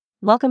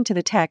Welcome to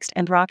the Text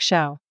and Rock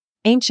Show.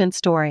 Ancient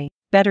story,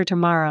 better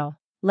tomorrow.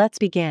 Let's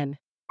begin.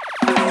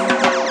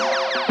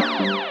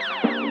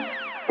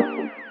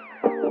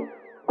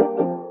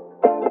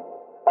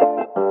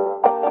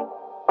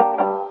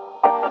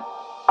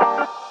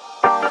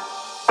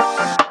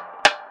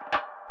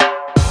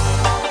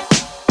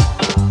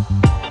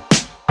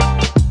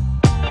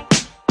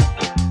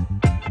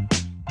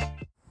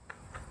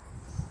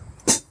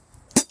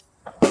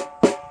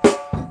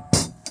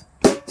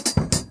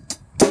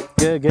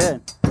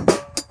 Good.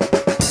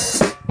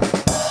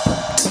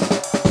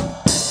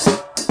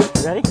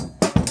 Ready?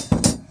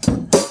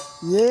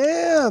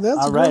 Yeah, that's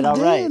All a right, great all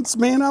right. dance,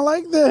 man. I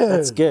like that.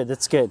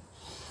 That's good.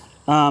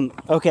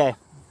 Okay.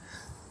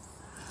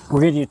 We're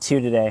gonna do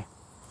 2 today.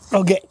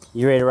 Okay,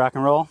 You ready to rock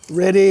and roll?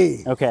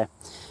 ready. Okay.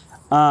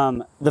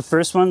 The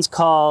first one's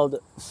called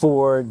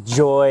For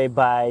Joy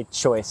by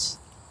Choice.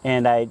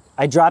 And I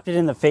dropped it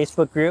in the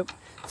Facebook group.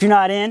 If you're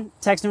not in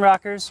Text and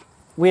Rockers,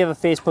 we have a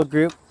Facebook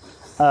group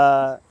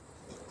called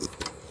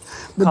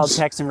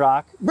Text and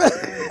Rock.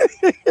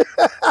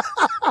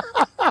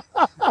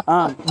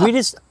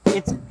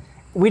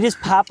 We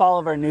just pop all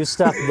of our new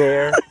stuff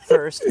there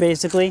first,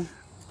 basically,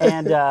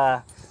 and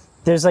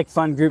there's like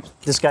fun group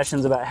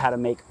discussions about how to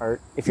make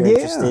art if you're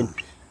interested.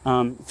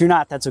 If you're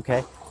not, that's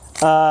okay.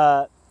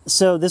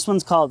 So this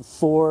one's called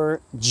For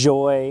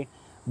Joy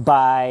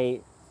by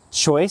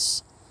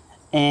Choice,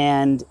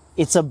 and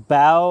it's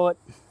about.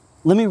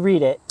 Let me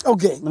read it.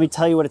 Okay, Let me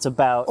tell you what it's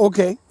about.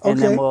 okay. And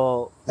then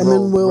we'll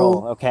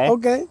roll. Okay.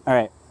 Okay, All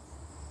right.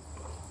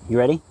 You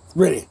ready?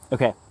 ready.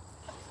 Okay.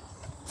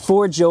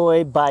 For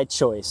Joy by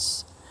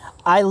Choice.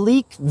 I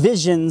leak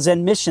visions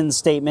and mission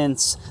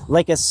statements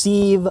like a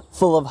sieve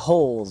full of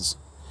holes,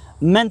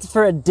 meant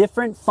for a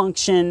different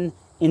function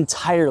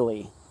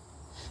entirely.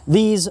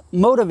 These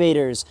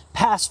motivators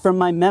pass from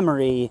my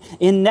memory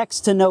in next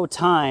to no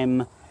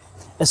time,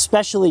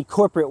 especially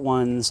corporate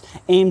ones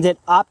aimed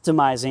at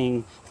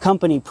optimizing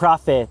company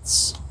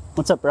profits.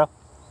 What's up, bro?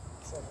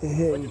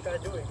 Hey.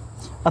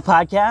 A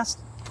podcast?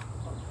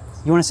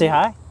 You want to say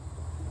hi?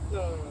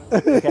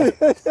 Okay.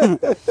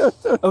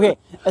 Okay,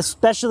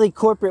 especially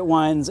corporate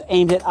ones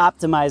aimed at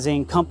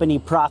optimizing company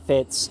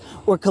profits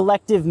or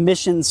collective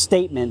mission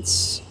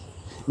statements.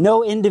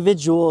 No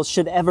individual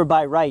should ever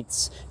by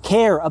rights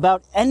care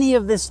about any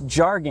of this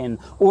jargon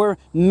or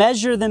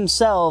measure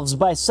themselves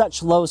by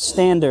such low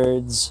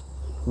standards.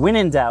 When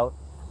in doubt,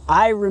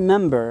 I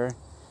remember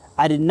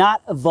I did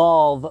not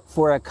evolve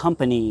for a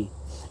company,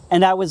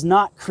 and I was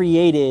not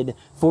created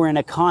for an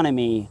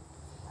economy.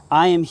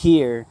 I am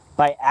here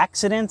by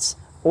accident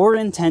or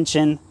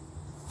intention,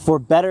 for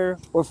better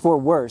or for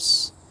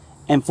worse,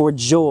 and for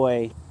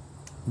joy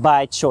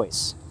by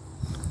choice.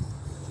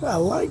 I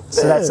like that.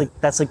 So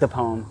that's like the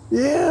poem.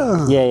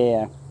 Yeah.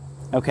 Yeah.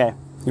 Okay,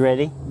 you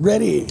ready?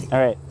 Ready. All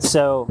right.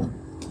 So,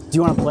 do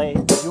you want to play?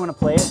 Do you want to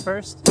play it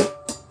first?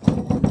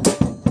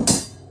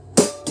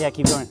 Yeah,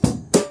 keep going.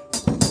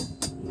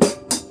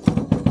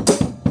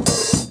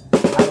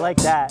 I like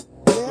that.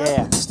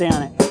 Yeah, stay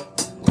on it.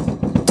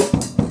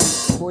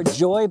 For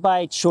Joy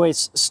by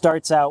Choice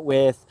starts out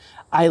with,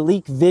 I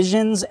leak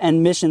visions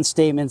and mission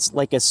statements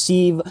like a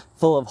sieve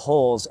full of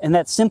holes. And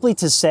that's simply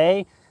to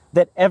say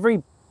that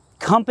every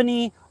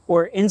company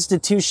or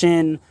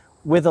institution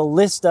with a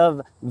list of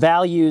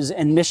values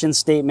and mission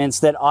statements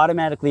that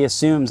automatically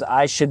assumes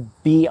I should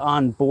be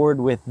on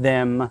board with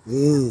them.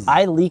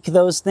 I leak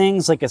those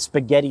things like a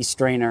spaghetti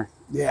strainer.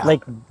 Yeah.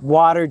 Like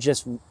water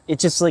it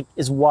just like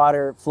is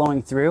water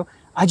flowing through.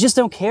 I just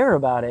don't care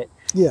about it.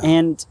 Yeah.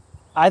 And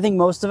I think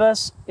most of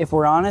us, if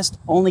we're honest,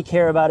 only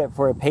care about it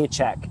for a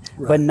paycheck,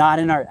 but not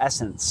in our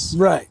essence.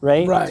 Right.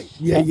 Right? Right.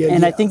 Yeah.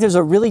 And I think there's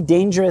a really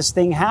dangerous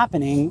thing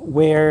happening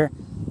where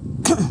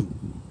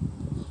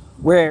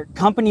where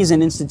companies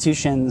and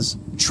institutions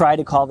try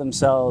to call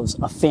themselves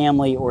a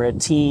family or a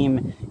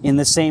team in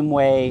the same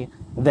way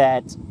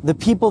that the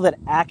people that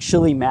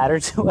actually matter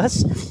to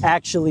us,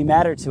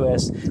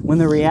 when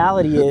the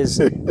reality is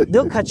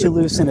they'll cut you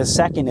loose in a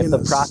second if the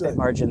profit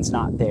margin's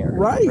not there.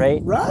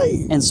 Right.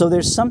 And so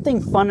there's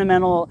something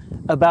fundamental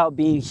about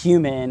being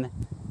human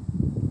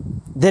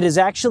that is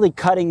actually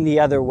cutting the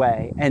other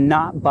way and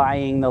not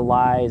buying the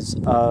lies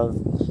of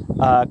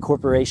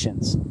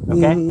corporations.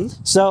 Okay?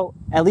 So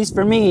at least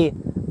for me,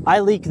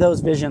 I leak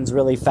those visions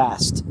really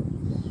fast.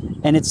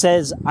 And it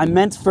says, I'm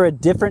meant for a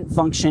different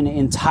function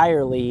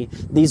entirely.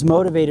 These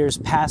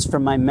motivators pass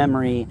from my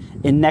memory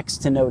in next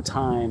to no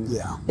time.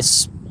 Yeah.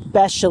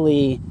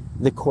 Especially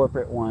the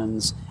corporate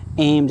ones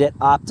aimed at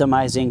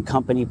optimizing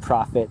company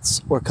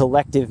profits or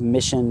collective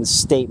mission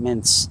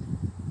statements.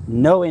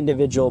 No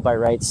individual by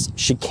rights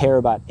should care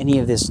about any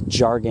of this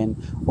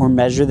jargon or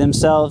measure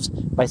themselves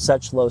by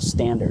such low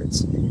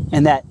standards.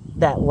 And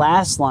that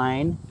last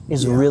line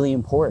is really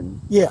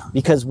important. Yeah.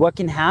 Because what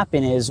can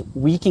happen is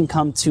we can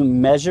come to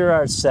measure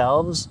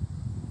ourselves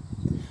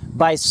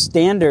by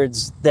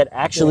standards that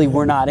actually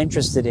we're not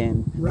interested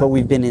in, but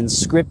we've been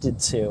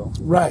inscripted to.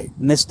 Right.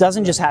 And this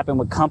doesn't just happen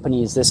with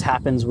companies. This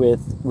happens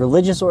with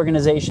religious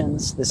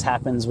organizations. This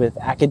happens with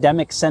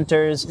academic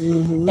centers.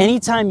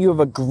 Anytime you have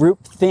a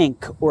group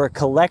think or a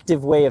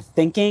collective way of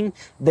thinking,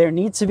 there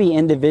need to be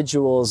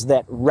individuals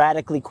that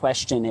radically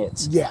question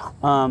it. Yeah.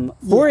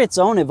 For its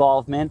own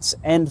evolvement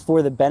and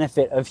for the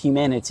benefit of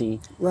humanity.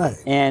 Right.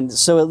 And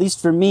so at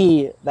least for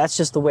me, that's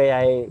just the way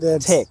I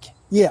tick.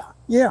 Yeah.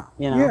 Yeah.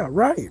 You know? Yeah.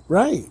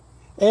 Right.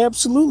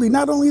 Absolutely.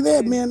 Not only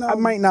that, man, I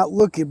might not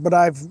look it, but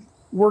I've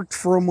worked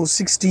for almost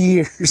 60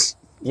 years.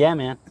 Yeah,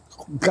 man.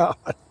 Oh, God.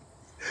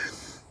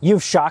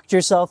 You've shocked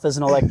yourself as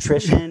an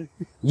electrician.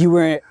 You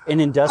were an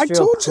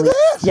industrial. I told you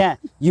that. Yeah,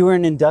 you were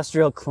an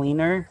industrial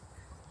cleaner.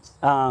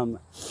 You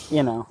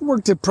know.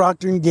 Worked at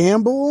Procter and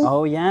Gamble.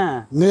 Oh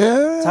yeah.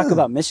 Yeah. Talk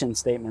about mission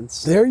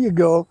statements. There you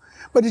go.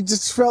 But it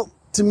just felt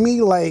to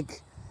me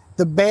like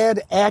the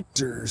bad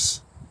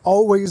actors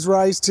always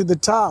rise to the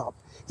top,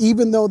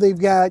 even though they've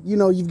got,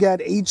 you've got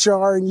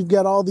HR and you've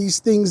got all these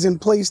things in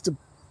place to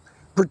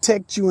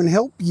protect you and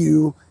help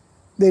you.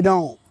 They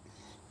don't.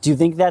 Do you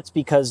think that's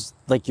because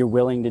like you're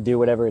willing to do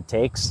whatever it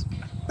takes?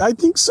 I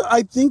think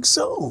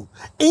so.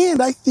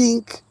 And I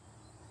think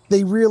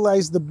they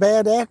realize the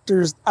bad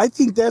actors, I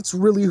think that's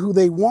really who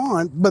they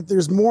want, but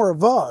there's more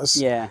of us.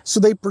 Yeah.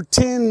 So they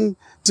pretend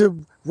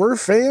we're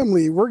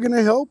family, we're going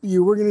to help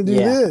you, we're going to do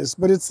this.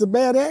 But it's the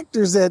bad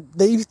actors that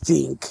they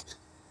think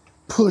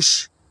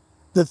push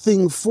the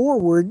thing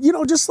forward.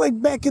 Just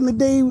like back in the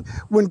day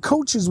when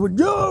coaches would,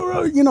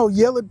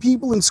 yell at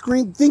people and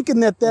scream,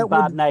 thinking that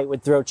Bob Knight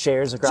would throw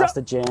chairs across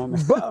the gym.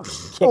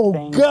 Oh,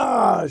 things.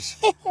 gosh.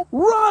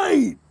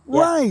 Right.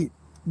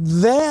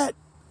 That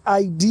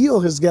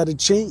ideal has got to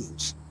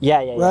change.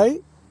 Yeah.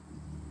 Right?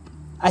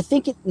 I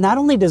think not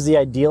only does the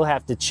ideal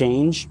have to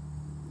change,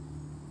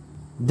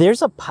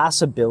 there's a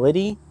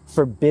possibility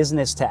for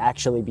business to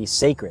actually be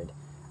sacred.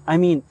 I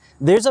mean,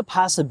 there's a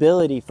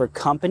possibility for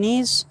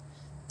companies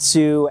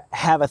to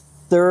have a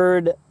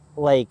third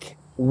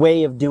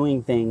way of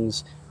doing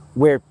things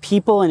where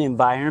people and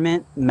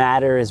environment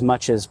matter as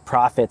much as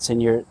profits,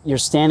 and you're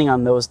standing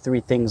on those three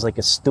things like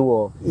a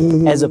stool,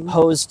 as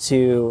opposed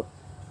to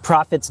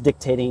profits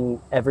dictating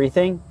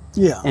everything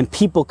and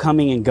people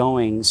coming and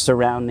going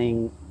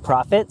surrounding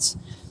profits.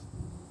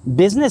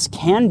 Business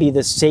can be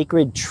the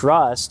sacred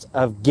trust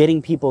of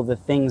getting people the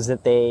things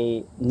that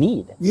they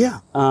need.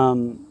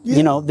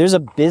 There's a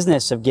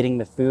business of getting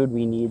the food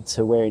we need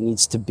to where it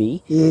needs to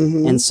be.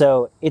 And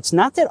so it's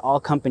not that all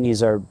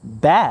companies are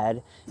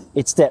bad,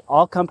 it's that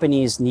all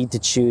companies need to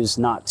choose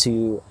not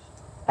to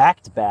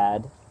act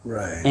bad.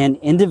 Right. And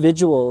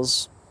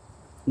individuals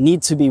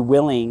need to be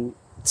willing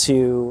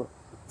to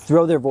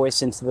throw their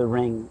voice into the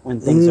ring when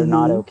things are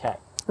not okay.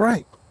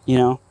 Right.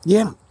 Yeah.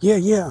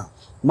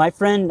 My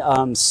friend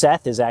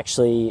Seth is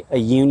actually a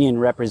union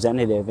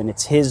representative, and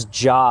it's his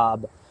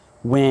job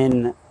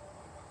when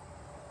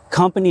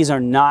companies are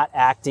not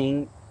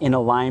acting in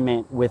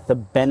alignment with the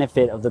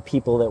benefit of the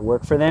people that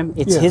work for them.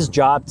 It's his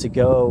job to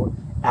go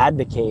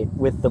advocate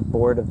with the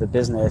board of the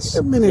business.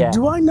 Wait a minute,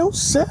 do I know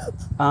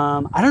Seth?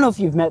 I don't know if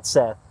you've met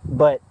Seth,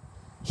 but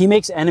he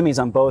makes enemies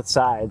on both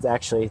sides,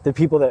 actually. The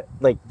people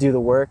that do the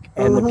work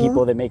and the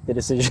people that make the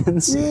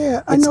decisions.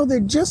 Yeah, I know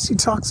that Jesse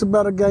talks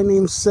about a guy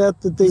named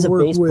Seth that they work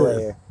with. He's a bass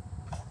player.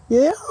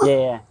 Yeah?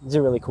 Yeah, he's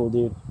a really cool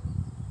dude.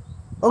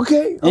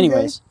 Okay.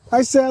 Anyways.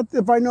 Hi, Seth.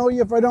 If I know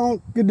you, if I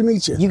don't, good to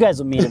meet you. You guys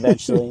will meet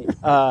eventually.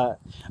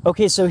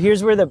 Okay, so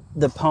here's where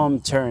the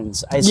poem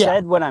turns. I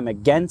said what I'm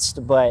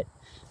against, but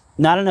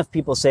not enough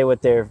people say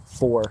what they're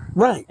for.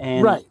 Right,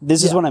 and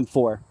this is what I'm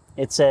for.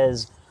 It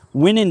says,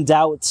 when in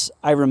doubt,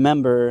 I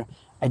remember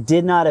I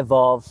did not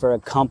evolve for a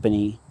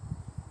company.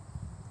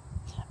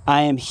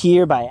 I am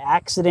here by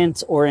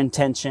accident or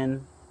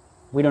intention.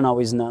 We don't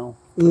always know.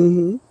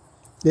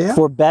 Yeah.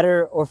 For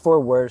better or for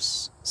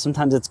worse.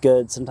 Sometimes it's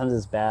good, sometimes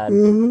it's bad.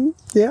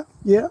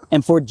 Yeah.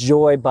 And for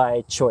joy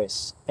by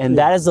choice. And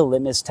that is the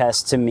litmus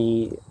test to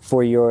me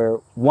for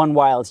your one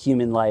wild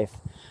human life.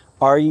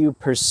 Are you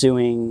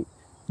pursuing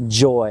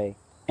joy?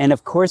 And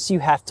of course you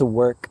have to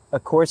work.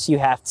 Of course you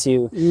have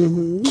to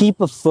keep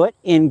a foot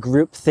in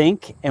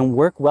groupthink and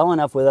work well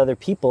enough with other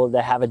people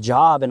to have a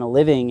job and a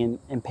living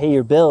and pay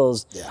your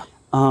bills. Yeah.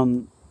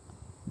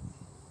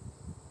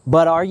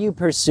 But are you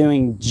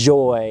pursuing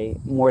joy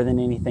more than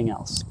anything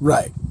else?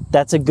 Right.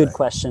 That's a good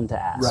question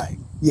to ask. Right.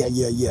 Yeah.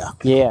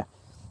 Yeah.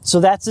 So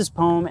that's this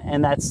poem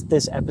and that's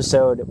this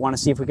episode. Want to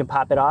see if we can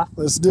pop it off?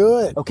 Let's do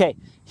it. Okay.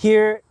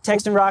 Here,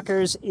 Texan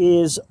Rockers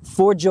is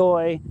For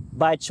Joy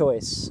by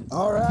Choice.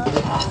 All right.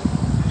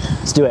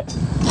 Let's do it.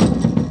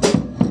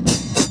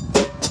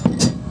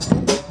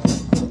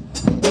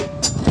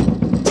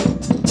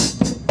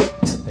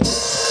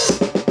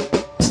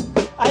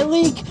 I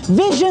leak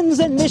visions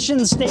and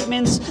mission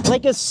statements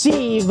like a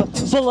sieve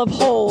full of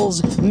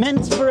holes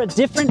meant for a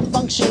different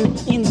function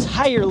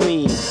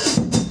entirely.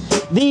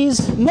 These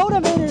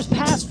motivators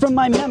pass from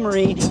my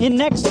memory in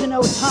next to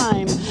no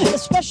time,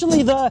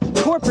 especially the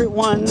corporate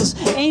ones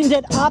aimed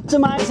at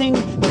optimizing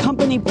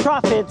company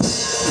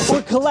profits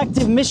or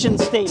collective mission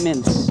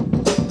statements.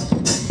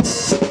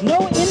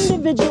 No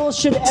individual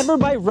should ever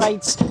by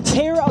rights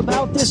care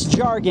about this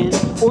jargon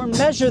or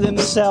measure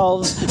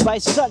themselves by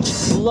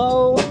such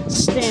low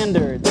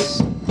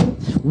standards.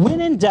 When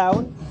in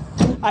doubt,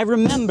 I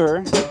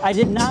remember I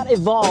did not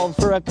evolve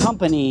for a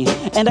company,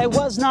 and I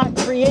was not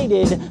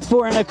created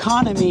for an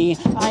economy.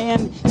 I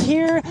am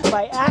here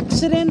by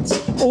accident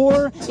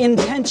or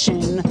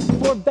intention,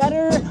 for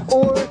better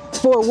or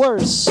for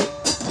worse,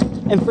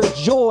 and for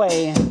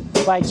joy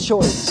by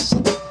choice.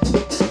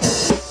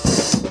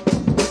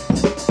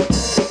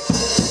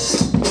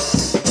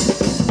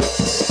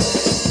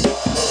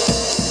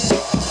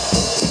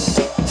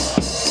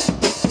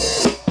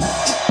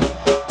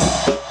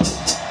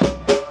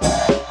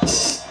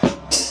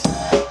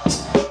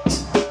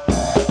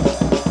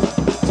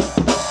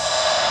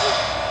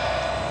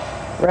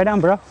 Right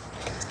on, bro.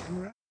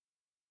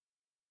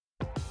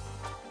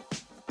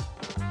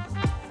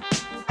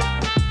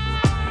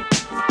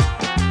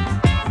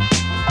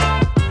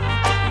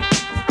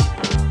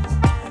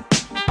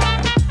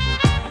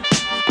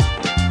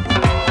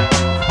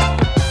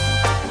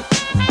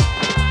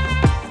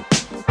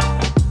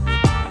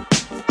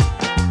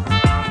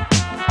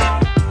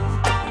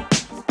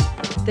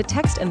 The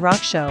Text and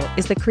Rock Show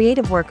is the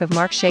creative work of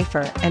Mark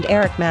Schaefer and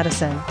Eric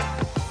Madison.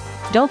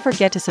 Don't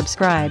forget to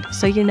subscribe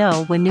so you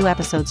know when new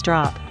episodes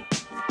drop.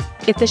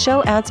 If the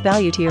show adds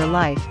value to your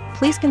life,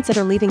 please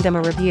consider leaving them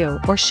a review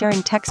or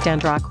sharing Text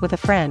and Rock with a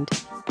friend.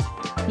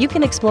 You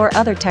can explore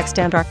other Text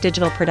and Rock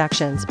digital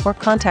productions or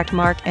contact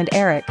Mark and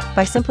Eric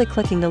by simply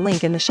clicking the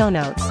link in the show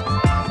notes.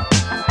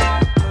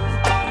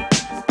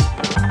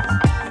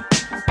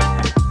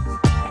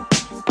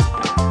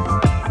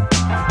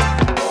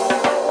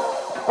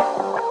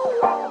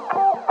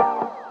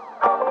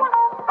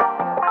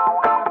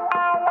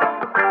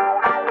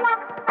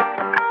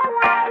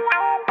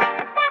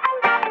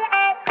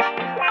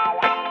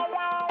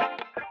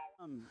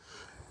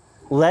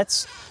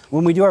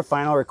 When we do our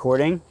final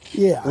recording,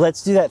 Yeah.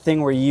 let's do that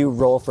thing where you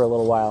roll for a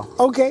little while.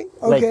 Okay.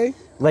 Okay.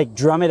 Like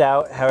drum it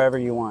out however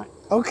you want.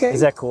 Okay. Is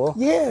that cool?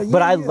 Yeah.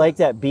 But I yeah. like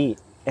that beat.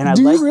 And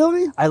Do you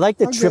really? I like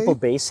the Okay. triple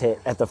bass hit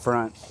at the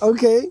front.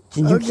 Okay.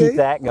 Can you okay. keep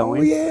that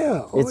going? Oh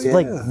yeah. Oh, It's yeah.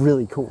 like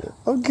really cool.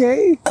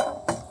 Okay.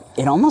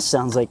 It almost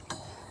sounds like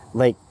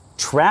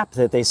trap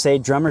that they say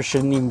drummers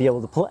shouldn't even be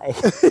able to play.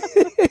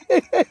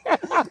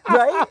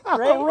 Right?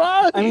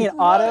 Right. I mean,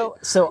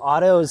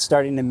 Otto is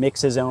starting to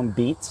mix his own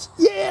beats.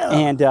 Yeah.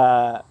 And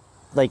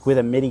like with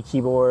a MIDI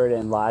keyboard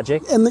and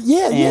Logic. And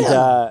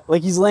yeah.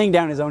 Like he's laying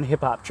down his own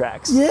hip hop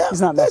tracks. Yeah.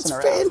 He's not messing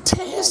that's around.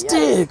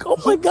 fantastic. Oh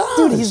my god.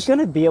 Dude, he's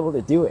gonna be able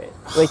to do it.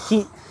 Like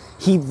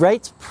he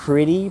writes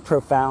pretty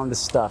profound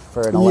stuff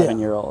for an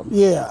 11-year-old.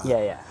 Yeah.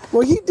 Yeah.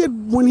 Well, he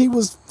did when he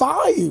was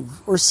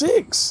 5 or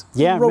 6.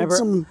 Yeah, He wrote remember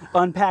some.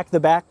 Unpack the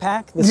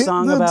Backpack? The Yeah,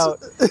 song that's- about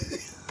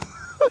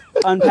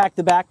unpack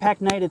the backpack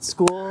night at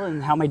school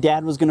and how my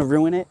dad was gonna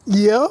ruin it.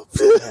 Yep.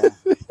 Yeah.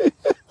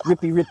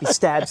 Rippy,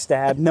 stab,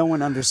 stab. No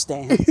one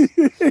understands.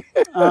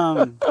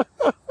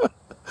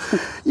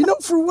 You know,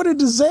 for what a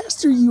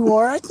disaster you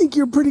are, I think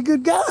you're a pretty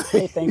good guy.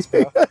 Hey, thanks,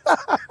 bro.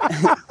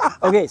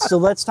 Okay, so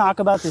let's talk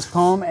about this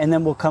poem, and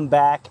then we'll come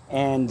back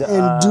and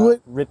do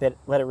it. Rip it.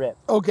 Let it rip.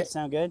 Okay.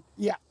 Sound good?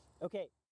 Yeah. Okay.